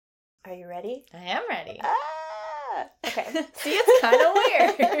Are you ready? I am ready. Okay. See, it's kind of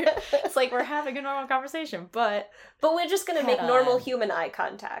weird. It's like we're having a normal conversation, but we're just going to make normal human eye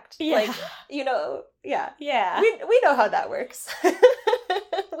contact. Yeah. Like, yeah. Yeah. We know how that works.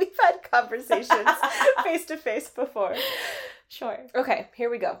 We've had conversations face-to-face before. Sure. Okay, here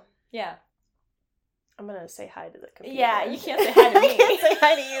we go. Yeah. I'm going to say hi to the computer. Yeah, you can't say hi to me. I can't say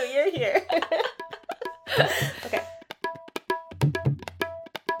hi to you. You're here. Okay.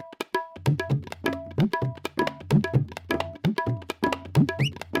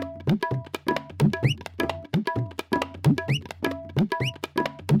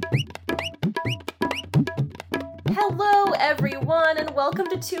 Hello, everyone, and welcome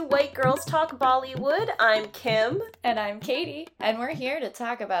to Two White Girls Talk Bollywood. I'm Kim. And I'm Katie. And we're here to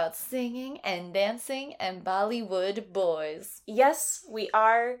talk about singing and dancing and Bollywood boys. Yes, we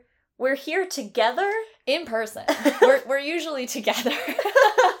are. We're here together. In person. We're usually together.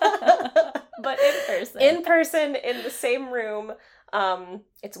 But in person. In person, in the same room.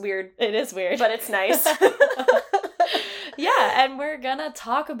 It's weird. It is weird. But it's nice. Yeah, and we're gonna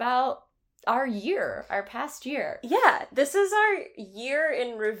talk about our past year. Yeah, this is our year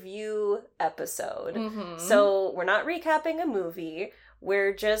in review episode. Mm-hmm. So we're not recapping a movie.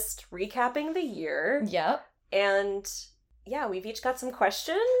 We're just recapping the year. Yep. And yeah, we've each got some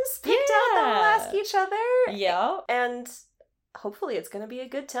questions picked out that we'll ask each other. Yep. And hopefully it's going to be a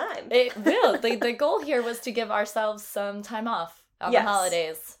good time. It will. The goal here was to give ourselves some time off on the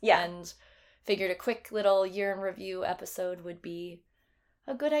holidays. Yeah. And figured a quick little year in review episode would be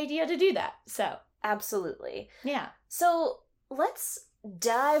a good idea to do that. So. Absolutely. Yeah. So let's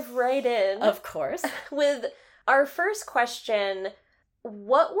dive right in. Of course. With our first question.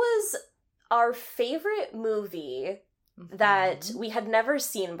 What was our favorite movie that we had never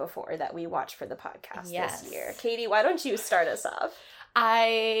seen before that we watched for the podcast this year? Katie, why don't you start us off?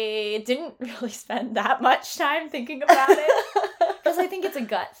 I didn't really spend that much time thinking about it because I think it's a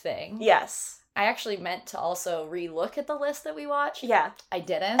gut thing. Yes. I actually meant to also re-look at the list that we watched. Yeah. I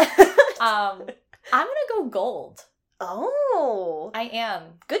didn't. I'm gonna go Gold. Oh. I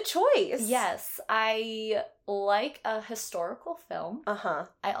am. Good choice. Yes. I like a historical film. Uh-huh.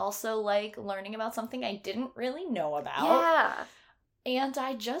 I also like learning about something I didn't really know about. Yeah. And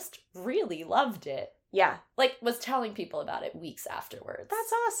I just really loved it. Yeah. Like, was telling people about it weeks afterwards.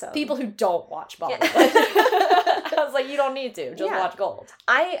 That's awesome. People who don't watch Bollywood. Yeah. I was like, you don't need to. Just watch Gold.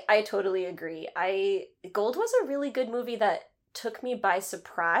 I totally agree. Gold was a really good movie that took me by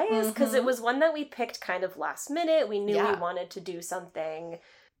surprise because it was one that we picked kind of last minute. We knew we wanted to do something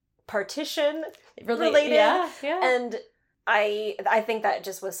partition related. Yeah. And I think that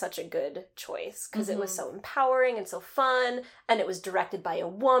just was such a good choice because it was so empowering and so fun, and it was directed by a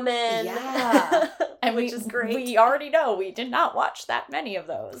woman. Yeah. And which is great. We already know we did not watch that many of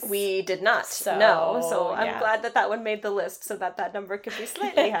those. We did not. So I'm glad that one made the list so that number could be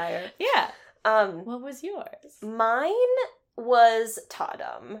slightly higher. Yeah. What was yours? Mine was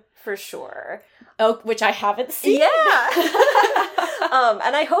Totem, for sure. Oh, which I haven't seen. Yeah.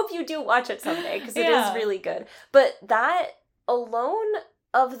 And I hope you do watch it someday because it is really good. But that alone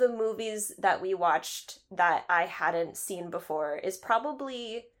of the movies that we watched that I hadn't seen before is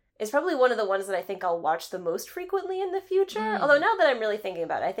probably one of the ones that I think I'll watch the most frequently in the future. Although now that I'm really thinking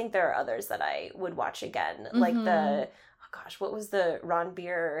about it, I think there are others that I would watch again. Like what was the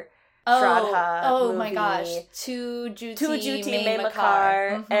Ranbir Shraddha movie? My gosh. Tu Juti Mein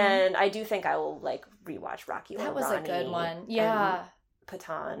Makar. And I do think I will rewatch Rocky Horror. That was a good one. Yeah.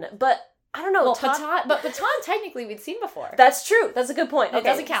 Patan. But I don't know. Well, Patan technically we'd seen before. That's true. That's a good point. It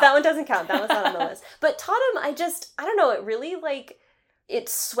doesn't count. That one doesn't count. That one's not on the list. But Totem, I don't know, it really it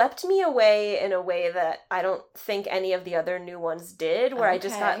swept me away in a way that I don't think any of the other new ones did, where I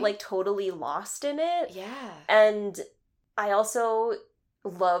just got totally lost in it. Yeah. And I also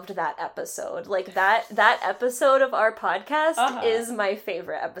loved that episode. That episode of our podcast is my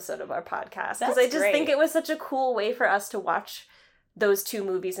favorite episode of our podcast. Because I just think it was such a cool way for us to watch those two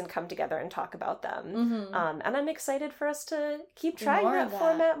movies and come together and talk about them. Mm-hmm. And I'm excited for us to keep trying that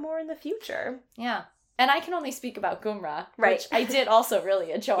format more in the future. Yeah. And I can only speak about Gumra, right? Which I did also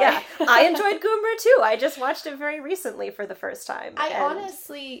really enjoy. Yeah, I enjoyed Gumra too. I just watched it very recently for the first time. I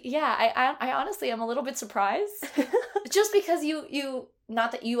honestly am a little bit surprised. Just because you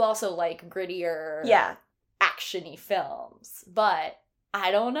not that you also like grittier, action-y films, but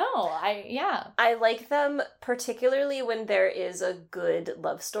I don't know. I like them particularly when there is a good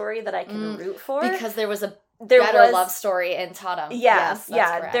love story that I can root for. Because there was a better love story in Totem. Yeah, yes,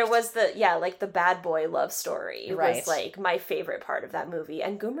 that's correct. There was the bad boy love story was like my favorite part of that movie,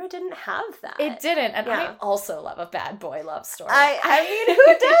 and Gumra didn't have that. It didn't, and I also love a bad boy love story. I mean,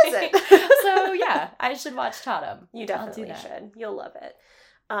 who doesn't? So yeah, I should watch Totem. You definitely should. You'll love it.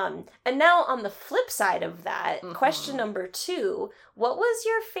 And now on the flip side of that, question number 2, what was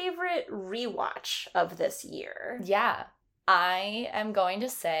your favorite rewatch of this year? Yeah, I am going to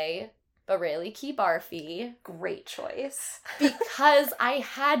say Barely Key Barfi. Great choice. Because I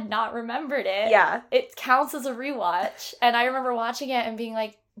had not remembered it. Yeah. It counts as a rewatch. And I remember watching it and being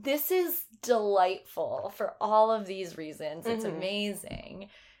like, this is delightful for all of these reasons. It's amazing.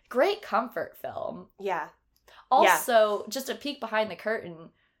 Great comfort film. Yeah. Also, just a peek behind the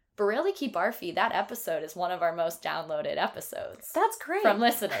curtain, Barely Key Barfi, that episode is one of our most downloaded episodes. That's great. From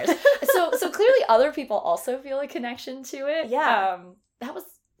listeners. So clearly other people also feel a connection to it. Yeah. That was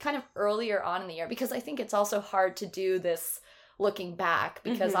kind of earlier on in the year, because I think it's also hard to do this looking back,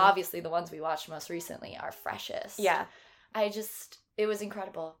 because obviously the ones we watched most recently are freshest. Yeah. It was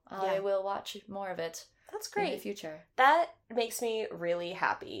incredible. I will watch more of it. That's great. In the future. That makes me really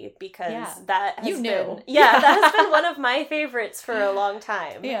happy, because that has been that has been one of my favorites for a long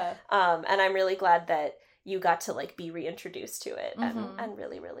time. Yeah. And I'm really glad that you got to like be reintroduced to it and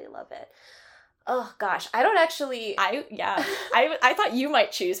really, really love it. Oh gosh, I don't actually. I thought you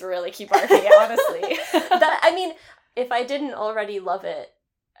might choose Barely Key Barfi, honestly. I mean, if I didn't already love it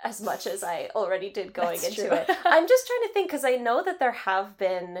as much as I already did going into it, I'm just trying to think, because I know that there have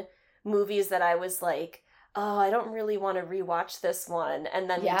been movies that I was like, oh, I don't really want to rewatch this one, and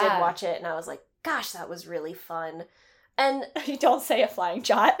then we did watch it, and I was like, gosh, that was really fun. And you don't say A Flying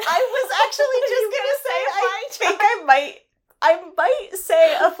Jot. I was actually just gonna say, I might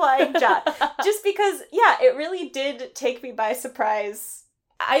say A Flying Jot, just because, it really did take me by surprise.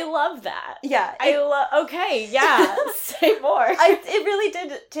 I love that. Yeah. Okay, yeah, say more. It really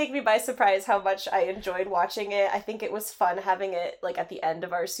did take me by surprise how much I enjoyed watching it. I think it was fun having it, like, at the end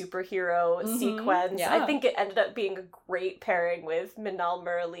of our superhero sequence. Yeah. I think it ended up being a great pairing with Minal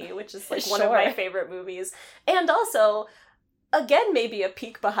Murali, which is, like, one of my favorite movies. And also, again, maybe a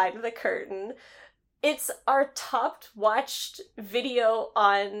peek behind the curtain, it's our top watched video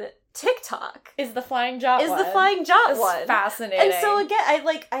on TikTok. Is the Flying Jot one. Is the Flying Jot one. It's fascinating. And so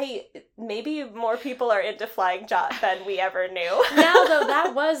again, maybe more people are into Flying Jot than we ever knew. Now, though,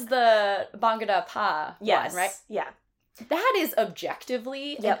 that was the Bangada Pa one, right? Yeah. That is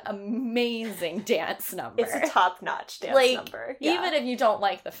objectively an amazing dance number. It's a top-notch dance number. Yeah. Even if you don't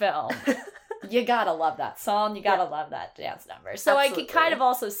like the film, you gotta love that song, you gotta love that dance number. So absolutely. I could kind of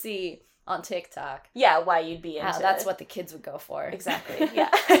also see on TikTok. Yeah, why you'd be into that's what the kids would go for. Exactly, yeah.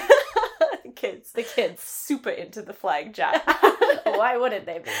 The kids super into the Flying Jot. Why wouldn't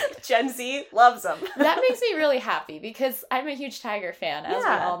they be? Gen Z loves them. That makes me really happy, because I'm a huge Tiger fan, as we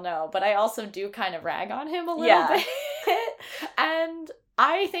all know, but I also do kind of rag on him a little bit. And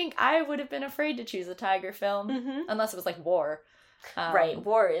I think I would have been afraid to choose a Tiger film, unless it was like War. Right,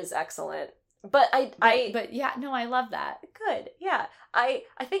 War is excellent. But I love that. Good, yeah. I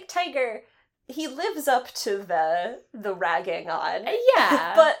think Tiger, he lives up to the ragging on.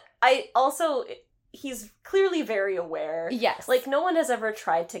 Yeah. But he's clearly very aware. Yes. Like, no one has ever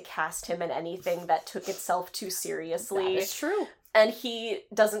tried to cast him in anything that took itself too seriously. That is true. And he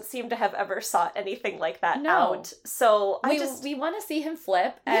doesn't seem to have ever sought anything like that out. So we want to see him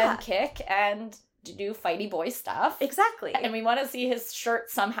flip and kick and do fighty boy stuff. Exactly. And we want to see his shirt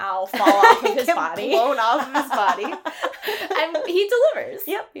somehow fall off of his body. Blown off of his body. And he delivers.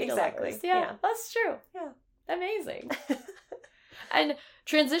 Yep, exactly. Yeah, that's true. Yeah. Amazing. And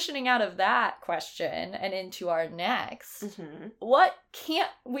transitioning out of that question and into our next, what can't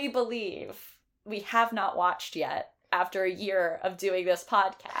we believe we have not watched yet after a year of doing this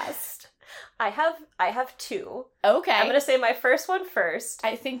podcast? I have 2. Okay. I'm going to say my first one first.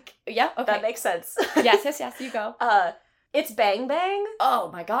 I think, okay. That makes sense. Yes, you go. It's Bang Bang. Oh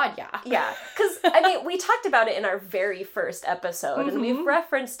my god, yeah. Yeah, because, I mean, we talked about it in our very first episode, and we've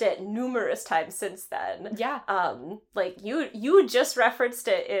referenced it numerous times since then. Yeah. Like, you just referenced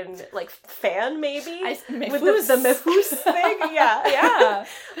it in, like, Fan, maybe? With the Mefus thing? Yeah.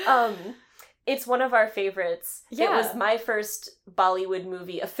 Yeah. It's one of our favorites. Yeah. It was my first Bollywood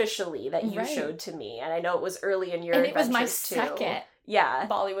movie officially that you showed to me, and I know it was early in your adventures, too. And it was my second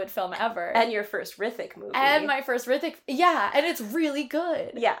Bollywood film ever. And your first Hrithik movie. And my first Hrithik, and it's really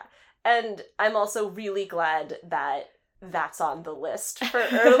good. Yeah. And I'm also really glad that that's on the list for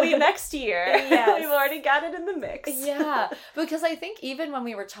early next year. Yes. We've already got it in the mix. Yeah, because I think even when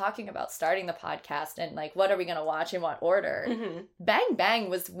we were talking about starting the podcast and like, what are we going to watch in what order, Bang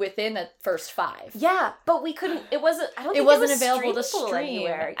Bang was within the first 5. Yeah, but we couldn't, I don't think it was available to stream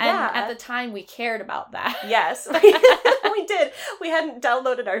anywhere. And at the time we cared about that. Yes, we did. We hadn't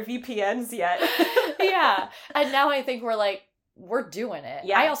downloaded our VPNs yet. Yeah, and now I think we're doing it.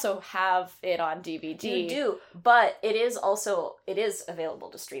 Yeah. I also have it on DVD. You do, but it is available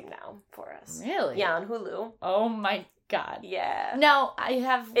to stream now for us. Really? Yeah, on Hulu. Oh my god. Yeah. Now,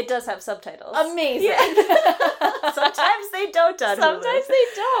 it does have subtitles. Amazing. Yeah. Sometimes they don't on Sometimes they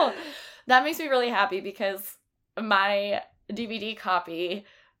don't. That makes me really happy because my DVD copy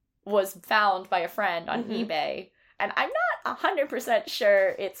was found by a friend on eBay. And I'm not 100%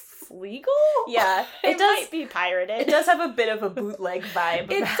 sure it's legal. Yeah. It might be pirated. It does have a bit of a bootleg vibe.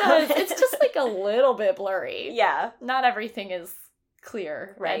 It does. It's just like a little bit blurry. Yeah. Not everything is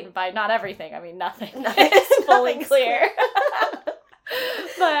clear. Right. And by not everything, I mean nothing is fully clear.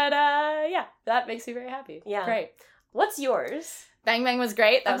 But yeah, that makes me very happy. Yeah. Great. What's yours? Bang Bang was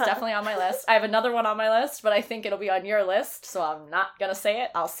great. That was definitely on my list. I have another one on my list, but I think it'll be on your list, so I'm not going to say it.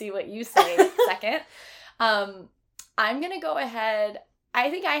 I'll see what you say second. I'm going to go ahead. I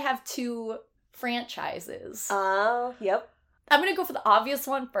think I have 2 franchises. Oh, yep. I'm going to go for the obvious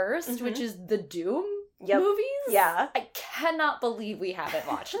one first, which is the Doom movies. Yeah. I cannot believe we haven't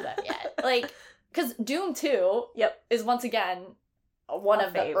watched them yet. Because Doom 2 is once again one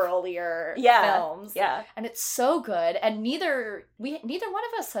of the earlier films. Yeah. And it's so good. And neither one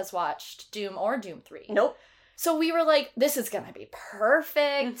of us has watched Doom or Doom 3. Nope. So we were like, this is going to be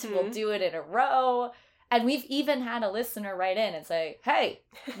perfect. We'll do it in a row. And we've even had a listener write in and say, hey,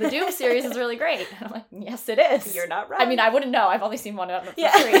 the Doom series is really great. And I'm like, yes, it is. You're not wrong. I mean, I wouldn't know. I've only seen one of them.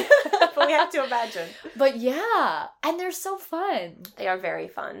 Yeah. 3. But we have to imagine. But yeah. And they're so fun. They are very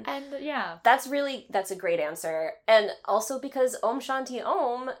fun. And yeah. That's a great answer. And also because Om Shanti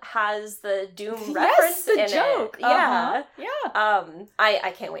Om has the Doom reference the in joke. It. Yeah. Yeah.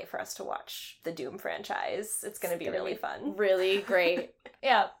 I can't wait for us to watch the Doom franchise. It's going to be really fun. Really great.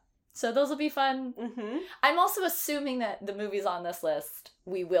 Yeah. So those will be fun. I'm also assuming that the movies on this list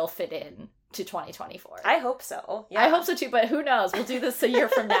we will fit in to 2024. I hope so. Yeah. I hope so too, but who knows? We'll do this a year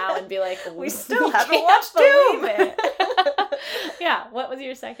from now and be like, we still haven't watched Doom. Yeah. What was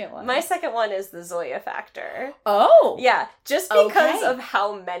your second one? My second one is the Zoya Factor. Oh. Yeah. Just because of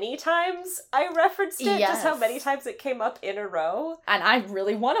how many times I rereferenced it, just how many times it came up in a row. And I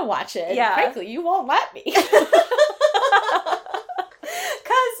really want to watch it. Yeah. Frankly, you won't let me.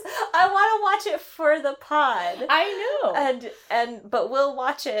 I want to watch it for the pod. I know. But we'll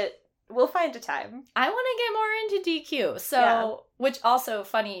watch it. We'll find a time. I want to get more into DQ. So, which also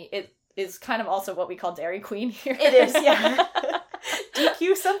funny, it is kind of also what we call Dairy Queen here. It is, yeah.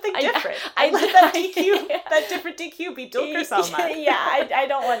 DQ something different. I let that DQ, that different DQ be Dulker Salman. Yeah, I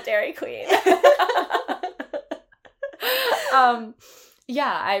don't want Dairy Queen.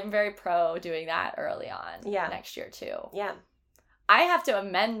 Yeah, I'm very pro doing that early on next year too. Yeah. I have to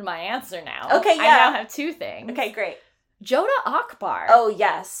amend my answer now. Okay, yeah. I now have 2 things. Okay, great. Joda Akbar. Oh,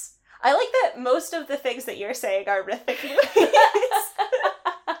 yes. I like that most of the things that you're saying are Rithik movies.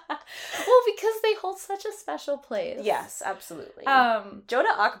 Well, because they hold such a special place. Yes, absolutely.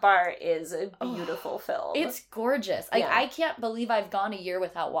 Joda Akbar is a beautiful film. It's gorgeous. Like, I can't believe I've gone a year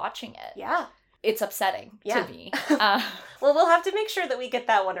without watching it. Yeah. It's upsetting to me. Well, we'll have to make sure that we get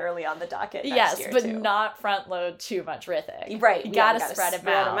that one early on the docket next year, but not front load too much Rithik. Right. You gotta spread them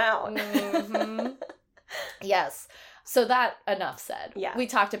out. Yes. So that, enough said. Yeah. We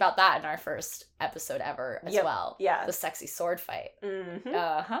talked about that in our first episode ever as well. Yeah. The sexy sword fight.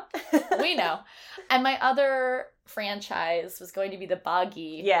 Mm-hmm. We know. And my other franchise was going to be the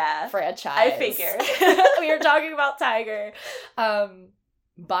Boggy franchise. I figured. We were talking about Tiger.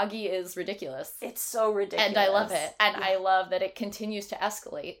 Boggy is ridiculous. It's so ridiculous. And I love it. And I love that it continues to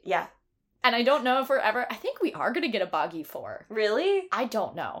escalate. Yeah. And I don't know if we're ever... I think we are going to get a Boggy 4. Really? I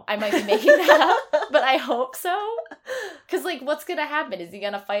don't know. I might be making that up, but I hope so. Because, like, what's going to happen? Is he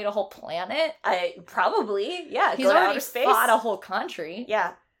going to fight a whole planet? Probably. Yeah. He's already fought a whole country.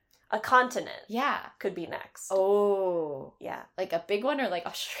 Yeah. A continent. Yeah. Could be next. Oh. Yeah. Like a big one or like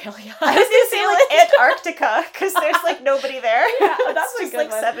Australia? I was going to say like Antarctica because there's like nobody there. Yeah, that's just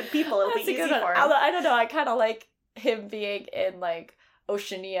like 7 people. It'll be easy for him. I don't know. I kind of like him being in like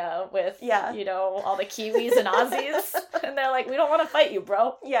Oceania with, you know, all the Kiwis and Aussies. And they're like, we don't want to fight you,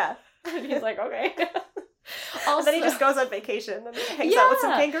 bro. Yeah. And he's like, okay. Also, and then he just goes on vacation and hangs out with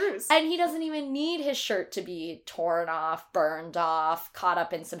some kangaroos. And he doesn't even need his shirt to be torn off, burned off, caught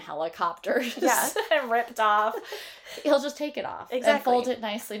up in some helicopters, and ripped off. He'll just take it off and fold it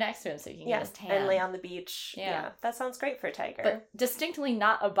nicely next to him so he can get his tan. And lay on the beach. Yeah. That sounds great for Tiger. But distinctly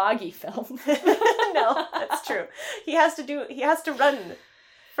not a boggy film. No, that's true. He has to run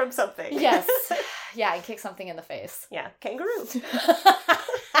from something. Yes. Yeah, and kick something in the face. Yeah, kangaroo.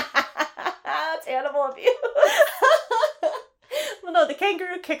 That's animal abuse. Well, no, the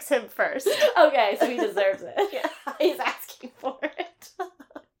kangaroo kicks him first. Okay, so he deserves it. Yeah. He's asking for it.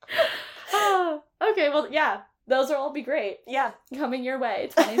 Okay, well, yeah. Those will all be great. Yeah. Coming your way,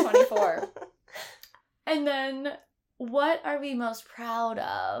 2024. And then, what are we most proud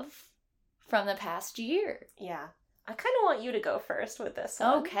of from the past year? Yeah. I kind of want you to go first with this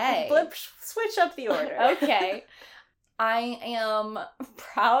one. Okay. Switch up the order. Okay. I am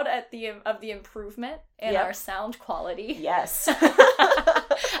proud of the improvement in our sound quality. Yes.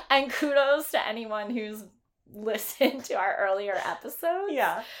 And kudos to anyone who's listened to our earlier episodes.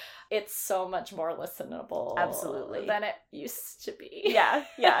 Yeah. It's so much more listenable. Absolutely. Than it used to be. Yeah,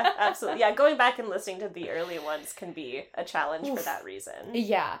 absolutely. Yeah, going back and listening to the early ones can be a challenge for that reason.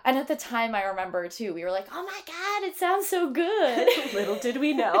 Yeah. And at the time, I remember, too, we were like, oh my God, it sounds so good. Little did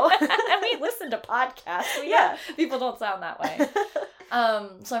we know. And we listened to podcasts. People don't sound that way.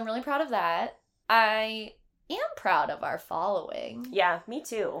 So I'm really proud of that. I am proud of our following. Yeah, me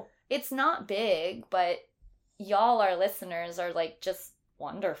too. It's not big, but y'all, our listeners, are like just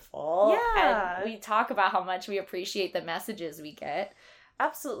wonderful. Yeah. And we talk about how much we appreciate the messages we get.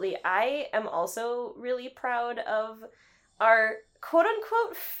 Absolutely. I am also really proud of our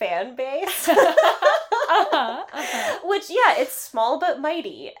quote-unquote fan base. Which, it's small but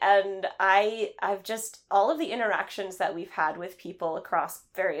mighty. And I've just, all of the interactions that we've had with people across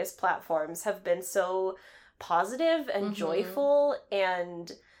various platforms have been so positive and joyful,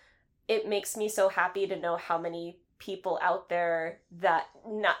 and it makes me so happy to know how many people out there that,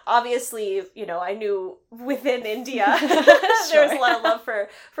 not obviously, I knew within India there was a lot of love for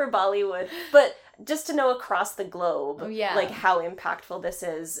Bollywood, but just to know across the globe, like how impactful this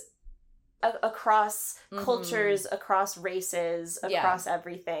is across cultures, across races, across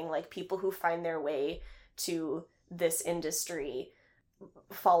everything. Like, people who find their way to this industry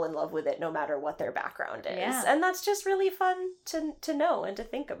fall in love with it no matter what their background is. And that's just really fun to know and to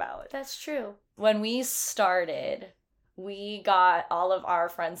think about. That's true. When we started, we got all of our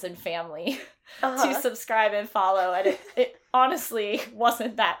friends and family to subscribe and follow, and it honestly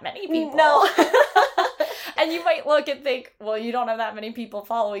wasn't that many people. No. And you might look and think, well, you don't have that many people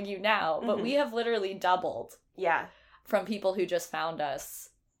following you now, but we have literally doubled. Yeah. From people who just found us,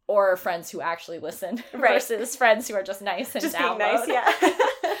 or friends who actually listen, versus friends who are just nice and just download. Being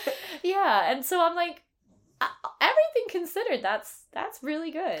nice, yeah. And so I'm like, everything considered, that's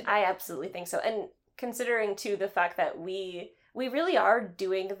really good. I absolutely think so. And considering too the fact that we really are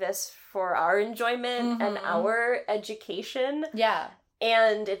doing this for our enjoyment and our education. Yeah.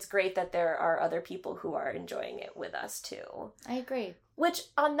 And it's great that there are other people who are enjoying it with us too. I agree. Which,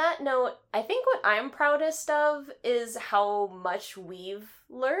 on that note, I think what I'm proudest of is how much we've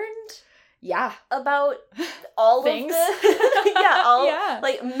learned. Yeah. About all things. Of the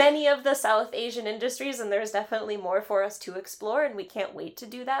like many of the South Asian industries, and there's definitely more for us to explore, and we can't wait to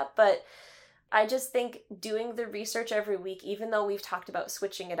do that. But I just think doing the research every week, even though we've talked about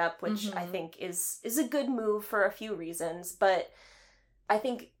switching it up, which I think is a good move for a few reasons, but I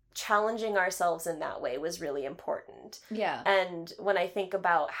think challenging ourselves in that way was really important. Yeah. And when I think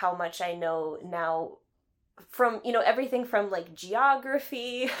about how much I know now from, everything from like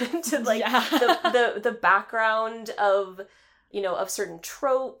geography to like the background of, of certain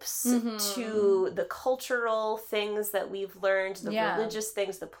tropes to the cultural things that we've learned, the religious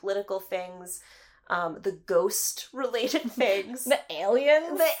things, the political things, the ghost-related things. The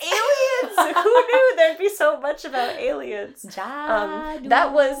aliens! Who knew there'd be so much about aliens? That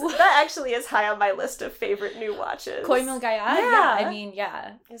actually is high on my list of favorite new watches. Koi Mil Gaya? Yeah. I mean,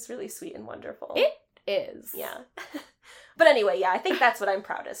 it's really sweet and wonderful. It is. Yeah. But anyway, I think that's what I'm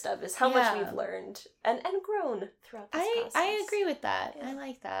proudest of, is how much we've learned and grown throughout this process. I agree with that. Yeah. I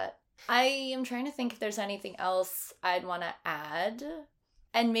like that. I am trying to think if there's anything else I'd want to add.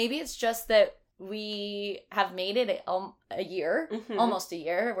 And maybe it's just that we have made it a year, almost a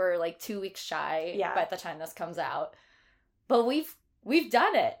year. We're like 2 weeks shy by the time this comes out. But we've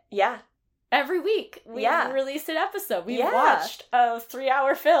done it. Yeah. Every week we've released an episode. We've watched a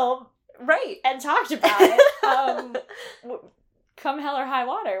 3-hour film. Right. And talked about it. Come hell or high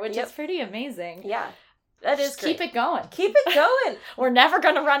water, which is pretty amazing. Yeah. That is great. Keep it going. Keep it going. We're never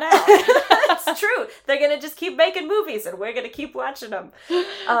going to run out. That's true. They're going to just keep making movies and we're going to keep watching them.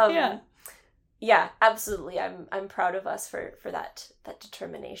 Yeah, absolutely. I'm proud of us for that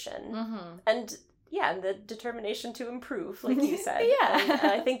determination. Mm-hmm. And the determination to improve, like you said. And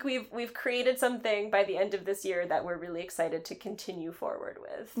I think we've created something by the end of this year that we're really excited to continue forward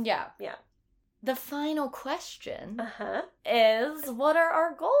with. Yeah. Yeah. The final question is, what are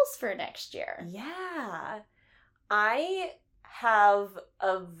our goals for next year? Yeah. I have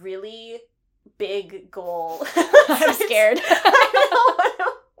a really big goal. I'm scared. I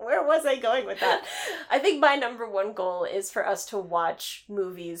know. Where was I going with that? I think my number one goal is for us to watch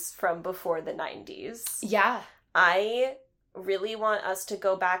movies from before the 90s. Yeah. I really want us to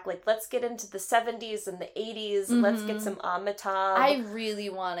go back, like, let's get into the 70s and the 80s. Mm-hmm. Let's get some Amitabh. I really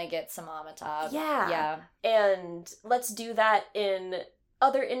want to get some Amitabh. Yeah. And let's do that in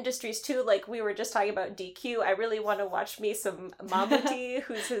other industries too. Like, we were just talking about DQ. I really want to watch me some Mammootty,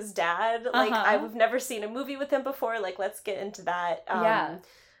 who's his dad. Like, I've never seen a movie with him before. Like, let's get into that.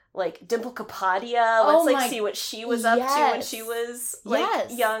 Like Dimple Kapadia, let's see what she was up to when she was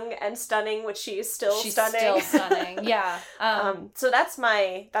young and stunning, which she is still stunning. She's still stunning. Yeah. So that's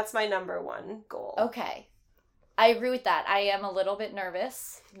my number one goal. Okay. I agree with that. I am a little bit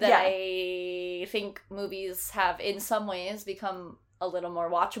nervous that I think movies have in some ways become a little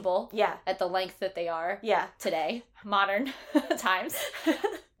more watchable. Yeah. At the length that they are. Yeah. Today. Modern times.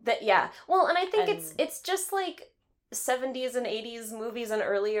 Well, and I think it's just like 70s and 80s movies and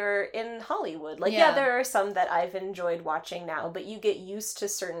earlier in Hollywood. Like, there are some that I've enjoyed watching now, but you get used to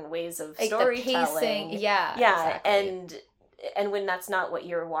certain ways of storytelling. The pacing, exactly. And when that's not what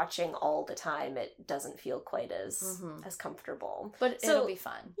you're watching all the time, it doesn't feel quite as comfortable. But it'll be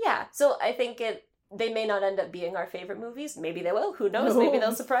fun. Yeah. So I think they may not end up being our favorite movies. Maybe they will. Who knows? Maybe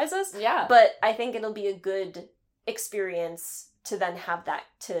they'll surprise us. Yeah. But I think it'll be a good experience to then have that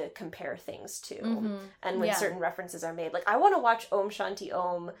to compare things to. Mm-hmm. And when certain references are made. Like, I want to watch Om Shanti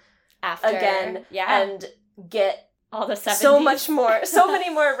Om again and get all the 70s. So many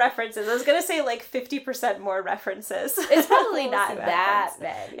more references. I was going to say like 50% more references. It's probably not that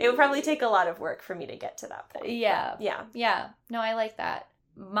bad. It would probably take a lot of work for me to get to that point. Yeah. Yeah. No, I like that.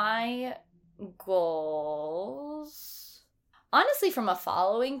 My goals... Honestly, from a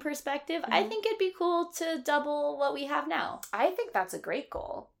following perspective, I think it'd be cool to double what we have now. I think that's a great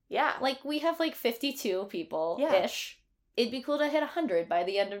goal. Yeah. Like, we have like 52 people-ish. It'd be cool to hit 100 by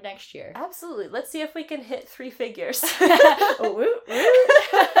the end of next year. Absolutely. Let's see if we can hit 3 figures. Woot, woot.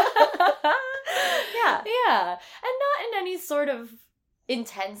 Yeah. And not in any sort of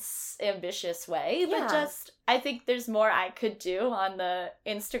intense, ambitious way, but just, I think there's more I could do on the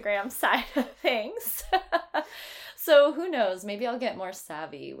Instagram side of things. So who knows? Maybe I'll get more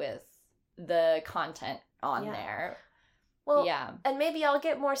savvy with the content on there. Well, and maybe I'll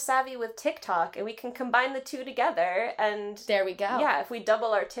get more savvy with TikTok, and we can combine the two together, and... There we go. Yeah, if we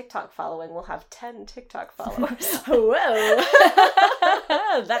double our TikTok following, we'll have 10 TikTok followers. Whoa!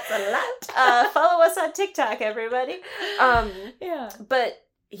 That's a lot. Follow us on TikTok, everybody. But...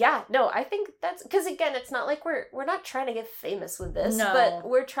 Yeah, no, I think that's... Because, again, it's not like we're not trying to get famous with this, but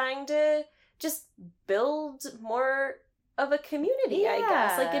we're trying to just build more of a community, I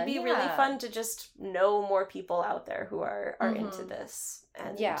guess. Like, it'd be really fun to just know more people out there who are into this.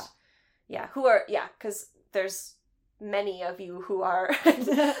 And because there's many of you who are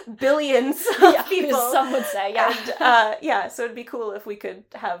billions of people. Some would say, And, so it'd be cool if we could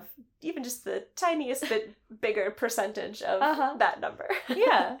have even just the tiniest bit bigger percentage of that number.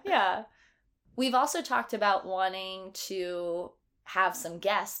 Yeah. We've also talked about wanting to have some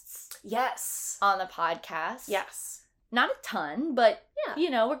guests. Yes. On the podcast. Yes. Not a ton, but,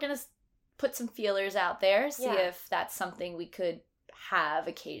 we're going to put some feelers out there, see if that's something we could have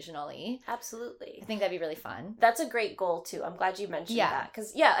occasionally. Absolutely. I think that'd be really fun. That's a great goal, too. I'm glad you mentioned that.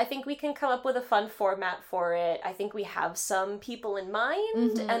 Because, I think we can come up with a fun format for it. I think we have some people in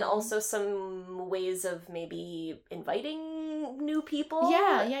mind and also some ways of maybe inviting new people.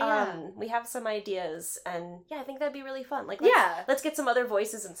 We have some ideas, and I think that'd be really fun. Like, let's get some other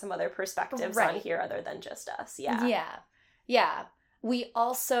voices and some other perspectives on here other than just us. Yeah.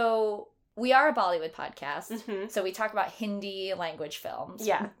 We are a Bollywood podcast, so we talk about Hindi language films,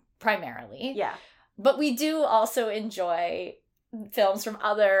 primarily. Yeah. But we do also enjoy films from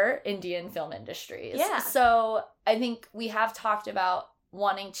other Indian film industries. Yeah. So I think we have talked about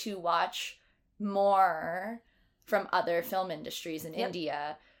wanting to watch more from other film industries in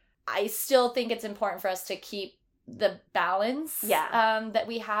India. I still think it's important for us to keep the balance that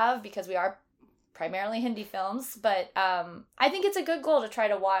we have, because we are primarily Hindi films, but I think it's a good goal to try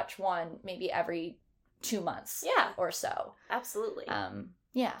to watch one maybe every 2 months. Yeah. Or so. Absolutely.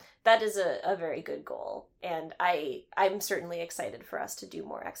 Yeah. That is a very good goal. And I'm certainly excited for us to do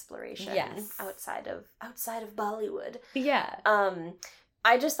more exploration outside of Bollywood. Yeah.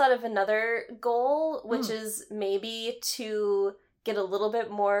 I just thought of another goal, which is maybe to get a little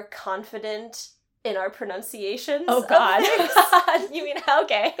bit more confident in our pronunciations. Oh God. You mean,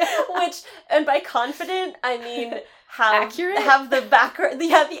 okay. And by confident, I mean accurate? Have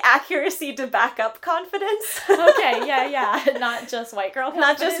the accuracy to back up confidence. Okay, yeah. Not just white girl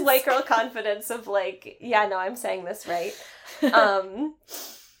confidence. Not just white girl confidence of like, yeah, no, I'm saying this right.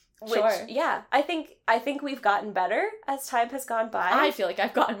 Sure. Yeah, I think we've gotten better as time has gone by. I feel like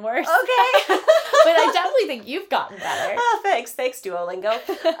I've gotten worse. Okay. But I definitely think you've gotten better. Oh, thanks Duolingo.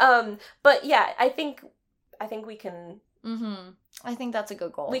 But yeah, I think we can. Mm-hmm. I think that's a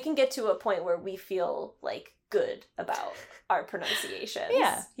good goal. We can get to a point where we feel like good about our pronunciations.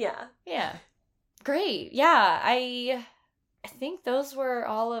 Yeah. Great. Yeah, I think those were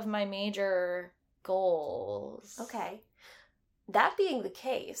all of my major goals. Okay. That being the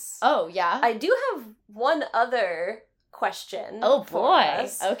case. Oh, yeah? I do have one other question. Oh, boy.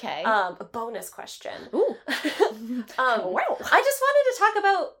 Us. Okay. A bonus question. Ooh. Wow. I just wanted to talk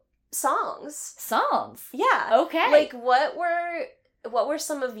about songs. Songs? Yeah. Okay. Like, what were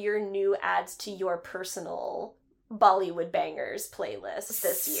some of your new adds to your personal Bollywood bangers playlist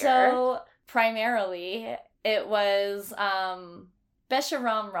this year? So, primarily, it was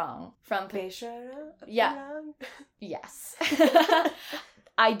Besharam Rang from... Besharam? Yeah. Yes.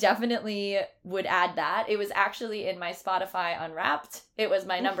 I definitely would add that. It was actually in my Spotify Unwrapped. It was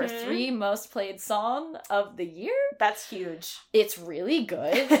my number 3 most played song of the year. That's huge. It's really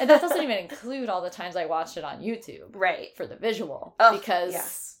good. And that doesn't even include all the times I watched it on YouTube. Right. For the visual. Oh,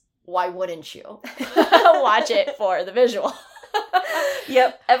 because why wouldn't you watch it for the visual?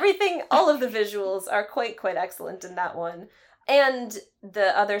 Yep. All of the visuals are quite excellent in that one. And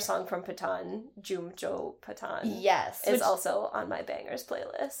the other song from Patan, Jum Jo Patan, yes, is also on my bangers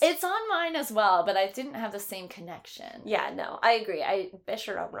playlist. It's on mine as well, but I didn't have the same connection. Yeah, no, I agree.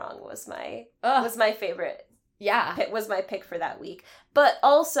 Besharam Rang was my favorite. Yeah, was my pick for that week. But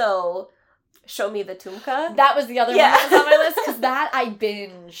also, Show Me the Tumka. That was the other one that was on my list because that I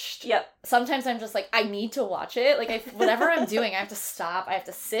binged. Yep. Sometimes I'm just like, I need to watch it. Like whatever I'm doing, I have to stop. I have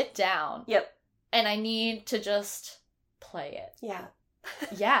to sit down. Yep. And I need to just play it. Yeah.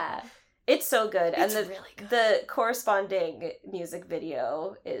 Yeah. It's so good. It's and really good. The corresponding music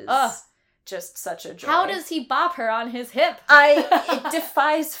video is just such a joy. How does he bop her on his hip? It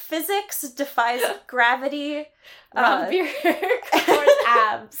defies physics, defies gravity. Ranbir Kapoor's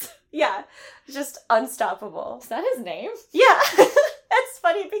abs. Yeah. Just unstoppable. Is that his name? Yeah. That's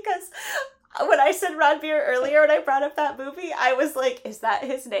funny because when I said Ranbir earlier and I brought up that movie, I was like, is that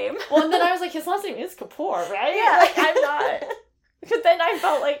his name? Well, and then I was like, his last name is Kapoor, right? Yeah. Like, I'm not. But then I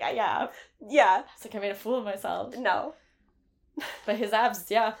felt like, yeah. Yeah. It's like I made a fool of myself. No. But his abs,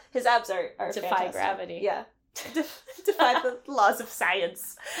 yeah. His abs are defy fantastic. gravity. Yeah. Defy the laws of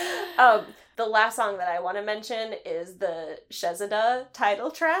science. The last song that I want to mention is the Shehzada title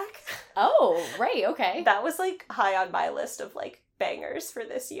track. Oh, right, okay. That was like high on my list of like bangers for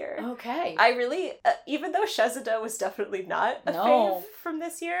this year. Okay. I really, even though Shehzada was definitely not a fave from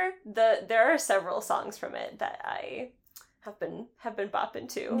this year, there are several songs from it that I have been bopping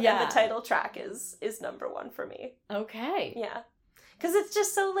to. Yeah. And the title track is number 1 for me. Okay. Yeah. Because it's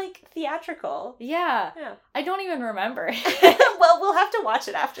just so, like, theatrical. Yeah. Yeah. I don't even remember. Well, we'll have to watch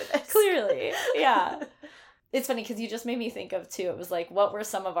it after this. Clearly. Yeah. It's funny because you just made me think of, too, it was like, what were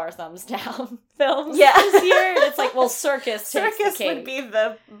some of our thumbs down films this year? And it's like, well, Circus takes the cake. Would be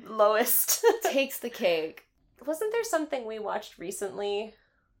the lowest. Takes the cake. Wasn't there something we watched recently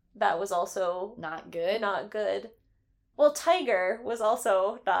that was also... Not good? Not good. Well, Tiger was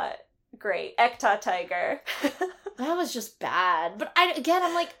also not great. Ekta Tiger. That was just bad. But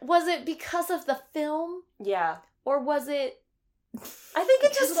I'm like, was it because of the film? Yeah. Or was it... I think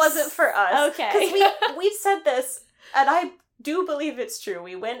it just wasn't for us. Okay. Because we said this, and I do believe it's true.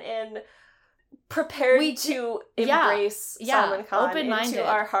 We went in prepared to embrace Salman Khan into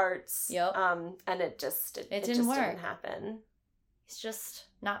our hearts. Yep. And it just didn't work. Didn't happen. It's just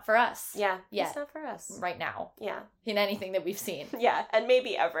not for us. Yeah. It's not for us. Right now. Yeah. In anything that we've seen. Yeah, and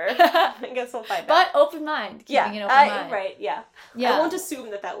maybe ever. I guess we'll find out. But open mind. Keeping an open mind. Right, yeah. I won't assume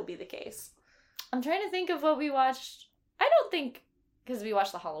that will be the case. I'm trying to think of what we watched. I don't think Because we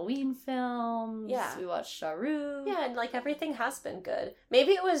watched the Halloween films. Yeah. We watched Shahrukh. Yeah, and like everything has been good.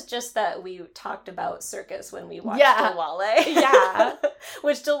 Maybe it was just that we talked about Circus when we watched Dilwale. Yeah.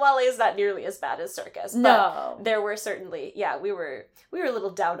 Which Dilwale is not nearly as bad as Circus. No. But there were certainly, we were a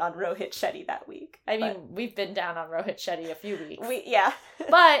little down on Rohit Shetty that week. I mean, we've been down on Rohit Shetty a few weeks.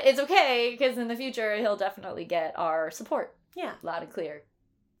 But it's okay, because in the future, he'll definitely get our support. Yeah. Loud and clear.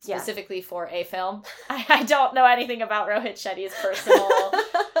 Specifically for a film. I don't know anything about Rohit Shetty's personal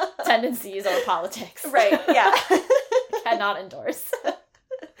tendencies or politics. Right, yeah. Cannot endorse.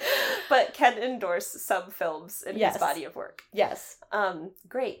 But can endorse some films in his body of work. Yes.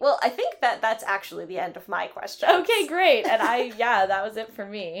 Great. Well, I think that's actually the end of my questions. Okay, great. And that was it for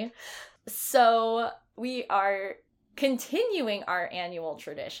me. So we are continuing our annual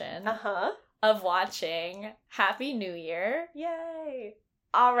tradition of watching Happy New Year. Yay.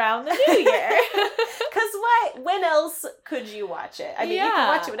 Around the new year. Because when else could you watch it? I mean, you can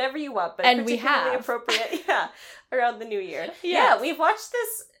watch it whenever you want, but particularly appropriate, around the new year. Yeah, we've watched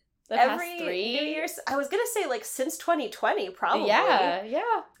this every New Year's. I was going to say, like, since 2020, probably.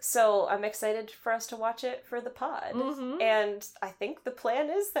 Yeah. So I'm excited for us to watch it for the pod. Mm-hmm. And I think the plan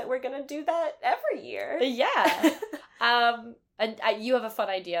is that we're going to do that every year. Yeah. And you have a fun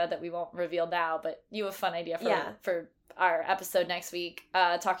idea that we won't reveal now, but you have a fun idea for our episode next week,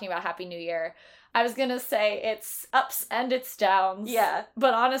 talking about Happy New Year. I was gonna say it's ups and it's downs. Yeah.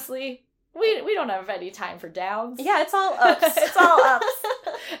 But honestly, we don't have any time for downs. Yeah, it's all ups. It's all ups.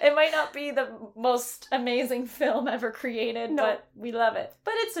 It might not be the most amazing film ever created, but we love it.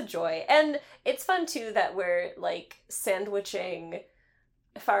 But it's a joy. And it's fun, too, that we're, like, sandwiching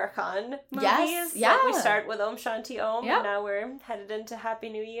Farah Khan movies. Yes, yeah. Like, we start with Om Shanti Om, yep. and now we're headed into Happy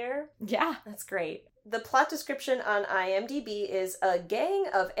New Year. Yeah. That's great. The plot description on IMDb is: a gang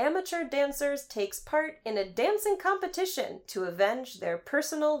of amateur dancers takes part in a dancing competition to avenge their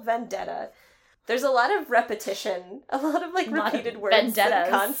personal vendetta. There's a lot of repetition, a lot of, like, repeated words vendettas. And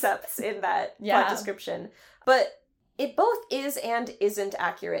concepts in that plot description. But it both is and isn't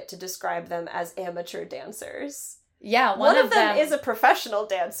accurate to describe them as amateur dancers. Yeah, one of them is a professional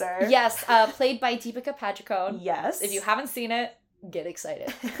dancer. Yes, played by Deepika Padukone. Yes. If you haven't seen it, get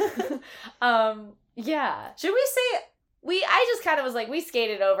excited. Yeah. Should we say... I just kind of was like, we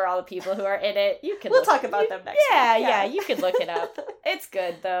skated over all the people who are in it. We'll talk about them next week. Yeah, you could look it up. It's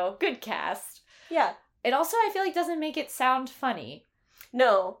good, though. Good cast. Yeah. It also, I feel like, doesn't make it sound funny.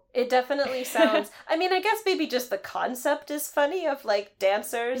 No, it definitely sounds... I mean, I guess maybe just the concept is funny of, like,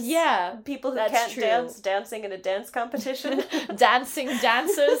 dancers. Yeah. People who can't dance, dancing in a dance competition. Dancing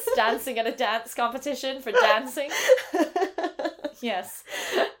dancers, dancing at a dance competition for dancing. Yes.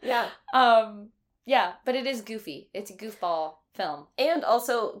 Yeah. Yeah, but it is goofy. It's a goofball film. And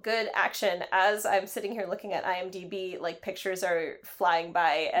also good action. As I'm sitting here looking at IMDb, like, pictures are flying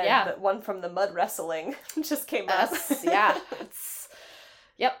by, and the one from the mud wrestling just came up.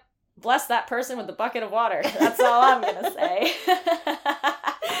 Yep. Bless that person with the bucket of water. That's all I'm gonna say.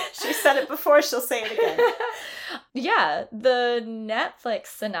 She said it before, she'll say it again. Yeah, the Netflix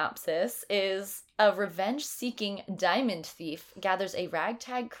synopsis is: a revenge-seeking diamond thief gathers a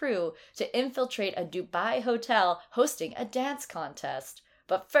ragtag crew to infiltrate a Dubai hotel hosting a dance contest.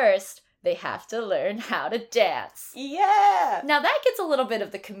 But first, they have to learn how to dance. Yeah! Now that gets a little bit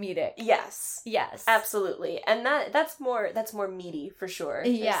of the comedic. Yes. Absolutely. And that's more meaty for sure.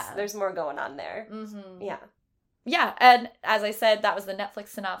 There's more going on there. Mm-hmm. Yeah. Yeah, and as I said, that was the Netflix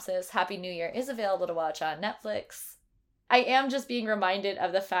synopsis. Happy New Year is available to watch on Netflix. I am just being reminded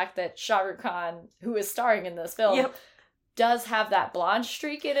of the fact that Shahrukh Khan, who is starring in this film, does have that blonde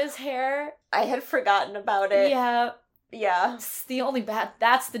streak in his hair. I had forgotten about it. Yeah. Yeah. It's the only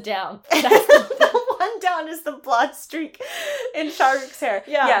that's the down. The one down is the blonde streak in Shahrukh's hair.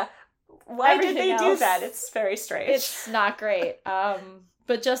 Yeah. Why did they do that? It's very strange. It's not great.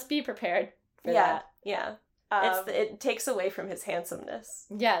 But just be prepared for that. Yeah. It takes away from his handsomeness.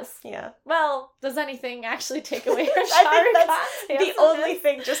 Yes. Yeah. Well, does anything actually take away from Shahrukh Khan's handsomeness? The only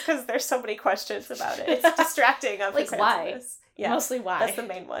thing, just because there's so many questions about it. It's distracting of his handsomeness. Yeah. Mostly why. That's the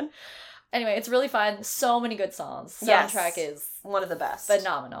main one. Anyway, it's really fun. So many good songs. Soundtrack is one of the best.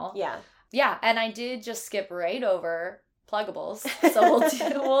 Phenomenal. Yeah. Yeah, and I did just skip right over pluggables, so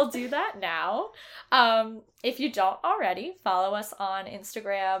we'll do that now. If you don't already, follow us on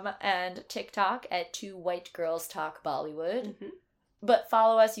Instagram and TikTok at 2 White Girls Talk Bollywood. Mm-hmm. But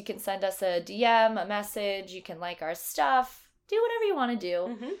follow us. You can send us a DM, a message. You can like our stuff. Do whatever you want to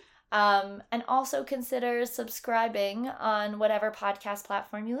do. Mm-hmm. And also consider subscribing on whatever podcast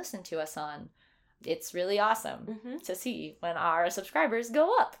platform you listen to us on. it's really awesome to see when our subscribers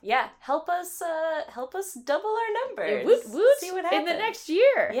go up. Yeah, help us double our numbers. Woot woot. See what happens in the next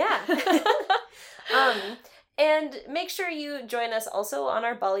year. Yeah. And make sure you join us also on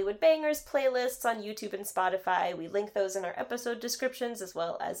our Bollywood Bangers playlists on YouTube and Spotify. We link those in our episode descriptions as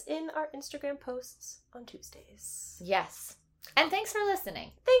well as in our Instagram posts on Tuesdays. Yes. And thanks for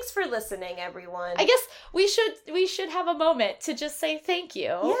listening. Thanks for listening, everyone. I guess we should have a moment to just say thank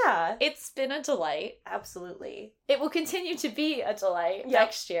you. Yeah. It's been a delight. Absolutely. It will continue to be a delight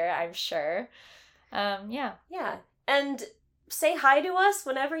next year, I'm sure. Yeah. Yeah. And say hi to us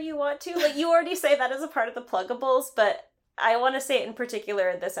whenever you want to. Like, you already say that as a part of the pluggables, but I want to say it in particular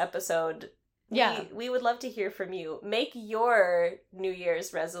in this episode. Yeah. We would love to hear from you. Make your New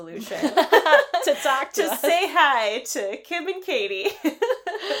Year's resolution to talk to us. Say hi to Kim and Katie.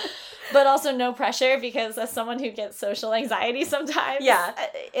 But also no pressure, because as someone who gets social anxiety sometimes,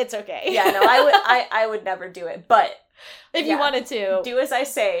 it's okay. Yeah, no, I would never do it, but if you wanted to, do as I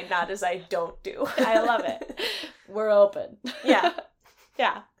say, not as I don't do. I love it. We're open. Yeah.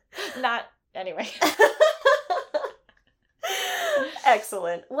 Yeah. Not anyway.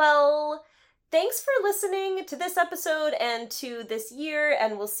 Excellent. Well, thanks for listening to this episode and to this year,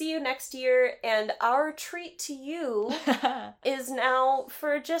 and we'll see you next year. And our treat to you is now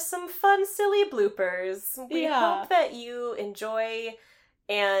for just some fun, silly bloopers. We hope that you enjoy,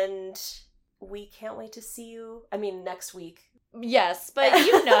 and we can't wait to see you, next week. Yes, but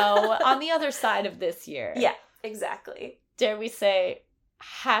on the other side of this year. Yeah, exactly. Dare we say,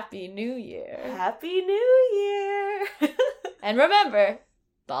 Happy New Year. Happy New Year. And remember,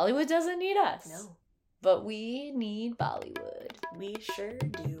 Bollywood doesn't need us. No. But we need Bollywood. We sure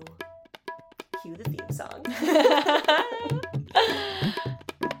do. Cue the theme song.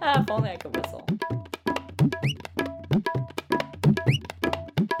 If only I could whistle.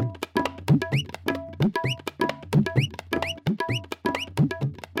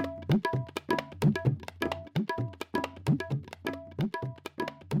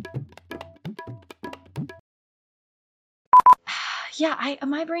 Yeah,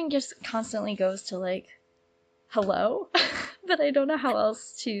 my brain just constantly goes to, like, hello, but I don't know how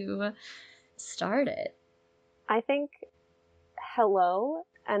else to start it. I think hello,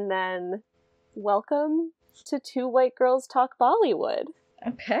 and then welcome to Two White Girls Talk Bollywood.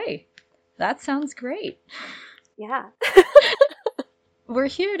 Okay, that sounds great. Yeah. We're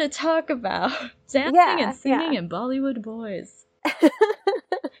here to talk about dancing and singing and Bollywood boys.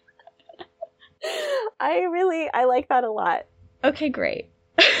 I like that a lot. Okay, great.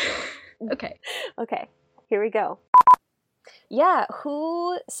 Okay, here we go. Yeah,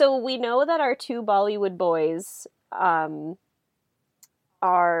 so we know that our two Bollywood boys are,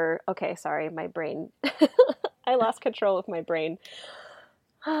 okay, sorry, my brain. I lost control of my brain.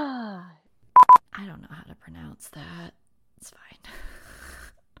 I don't know how to pronounce that. It's fine.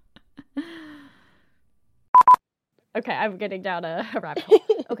 Okay, I'm getting down a rabbit hole.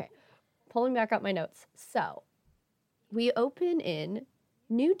 Okay, pulling back up my notes. So, we open in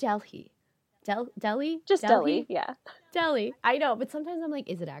New Delhi. Delhi? Just Delhi, yeah. Delhi. I know, but sometimes I'm like,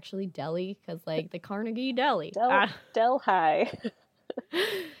 is it actually Delhi? Because, like, the Carnegie Delhi. Delhi.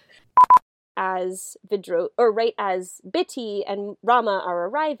 As as Bitty and Rama are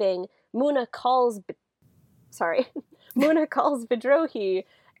arriving, Muna calls Vidrohi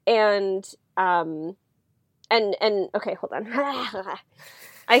and okay, hold on.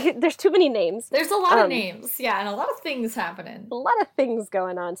 There's too many names. There's a lot of names, yeah, and a lot of things happening. A lot of things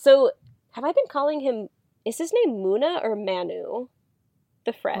going on. So, have I been calling him? Is his name Muna or Manu,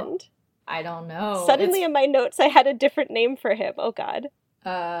 the friend? I don't know. Suddenly, in my notes, I had a different name for him. Oh God.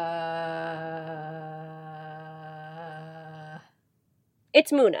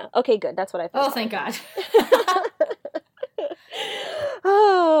 It's Muna. Okay, good. That's what I thought. Oh, thank God.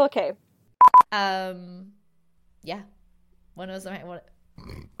 Oh, okay. Yeah. When was my what?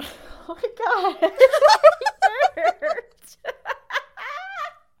 Oh my God.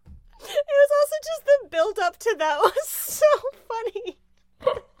 It was also just the build up to that was so funny.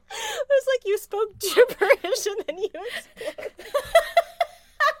 It was like you spoke gibberish and then you exploded.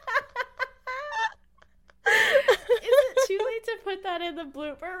 Is it too late to put that in the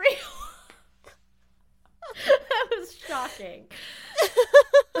blooper reel? That was shocking.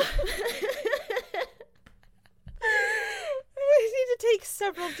 I need to take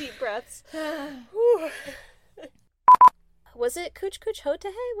several deep breaths. Was it Kuch Kuch Hote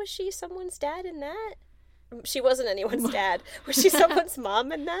Hai? Was she someone's dad in that? She wasn't anyone's dad. Was she someone's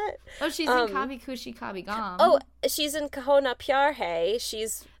mom in that? Oh, she's in Kabhi Khushi Kabhie Gham. Oh, she's in Kahona Pyar Hai.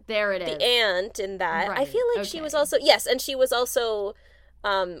 She's there. It is the aunt in that. right. I feel like she was also and she was also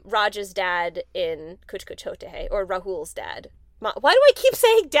Raj's dad in Kuch Kuch Hote Hai, or Rahul's dad. Why do I keep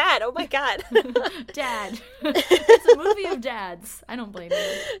saying dad? Oh my god. Dad. It's a movie of dads. I don't blame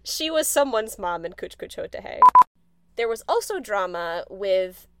you. She was someone's mom in Kuch Kuch Hote Hai. There was also drama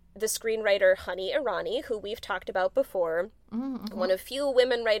with the screenwriter Honey Irani, who we've talked about before. Mm-hmm. One of few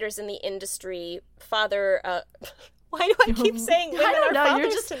women writers in the industry. Father, why do I keep saying women are fathers You're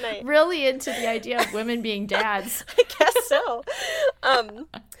just tonight? Really into the idea of women being dads. I guess so.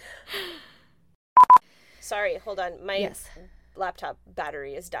 Sorry, hold on. My laptop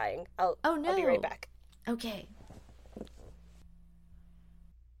battery is dying. I'll be right back. Okay.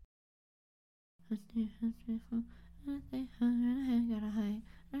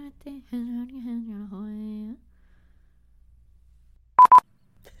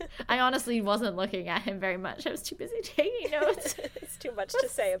 I honestly wasn't looking at him very much. I was too busy taking notes. It's too much to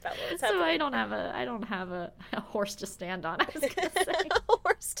say about what's happening. So I don't have a horse to stand on, I was gonna say. A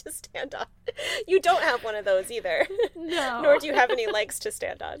horse to stand on. You don't have one of those either. No. Nor do you have any legs to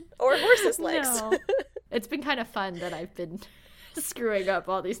stand on. Or horse's legs. No. It's been kind of fun that I've been screwing up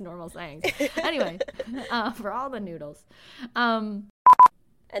all these normal sayings. Anyway, for all the noodles. And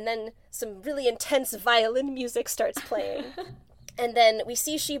then some really intense violin music starts playing. And then we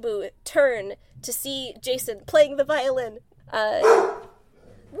see Shibu turn to see Jason playing the violin. Woo.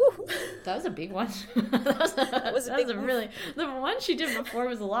 That was a big one. that was really... The one she did before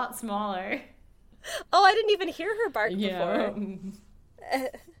was a lot smaller. Oh, I didn't even hear her bark before.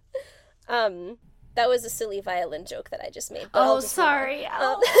 That was a silly violin joke that I just made. Oh, sorry.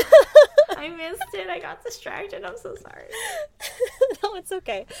 I missed it. I got distracted. I'm so sorry. No, it's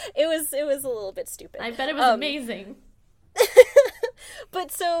okay. It was a little bit stupid. I bet it was amazing.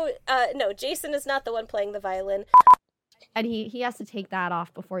 But so, no, Jason is not the one playing the violin. And he has to take that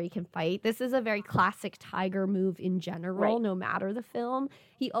off before he can fight. This is a very classic Tiger move in general, no matter the film.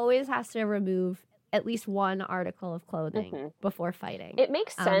 He always has to remove at least one article of clothing before fighting. It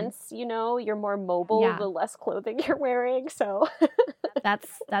makes sense, you're more mobile the less clothing you're wearing, so...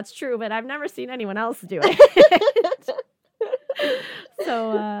 That's true, but I've never seen anyone else do it.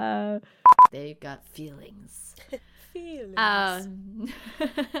 So, they've got feelings.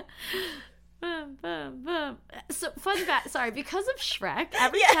 So fun fact, sorry, because of Shrek,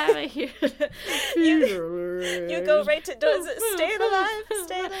 every time I hear you go right to staying alive.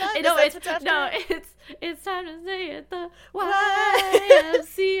 It's time to say it the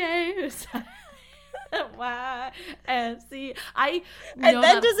YMCA. YMCA. And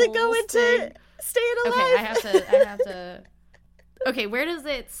then does it go into staying alive? Okay, I have to. Okay, where does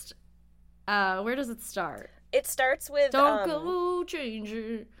it start? It starts with don't go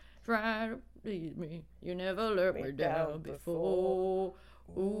changing, try to please me. You never let me down before.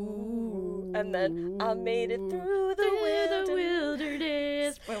 Ooh. And then I made it through the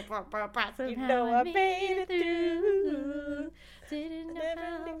wilderness. You know I made it through. Didn't know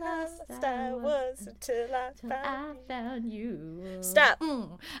Never how lost I was until I found you. Stop.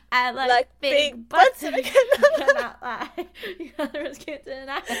 I like big butts and I cannot lie. You others can't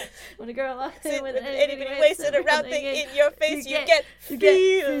deny. When a girl walks in with anybody wasting a round thing in your face, you get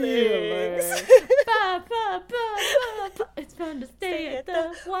feelings. It's fun to stay at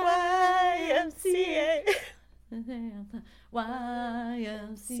the YMCA.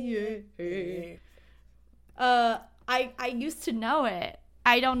 YMCA. I used to know it.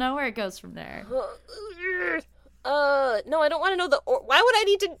 I don't know where it goes from there. No, I don't want to know why would I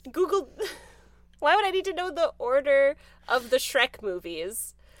need to Google... Why would I need to know the order of the Shrek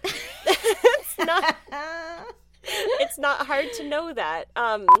movies? It's not hard to know that.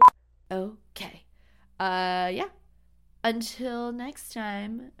 Okay. Yeah. Until next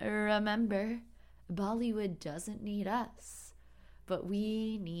time, remember, Bollywood doesn't need us, but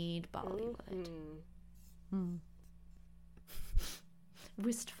we need Bollywood.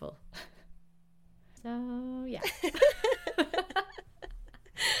 Wistful. So, yeah.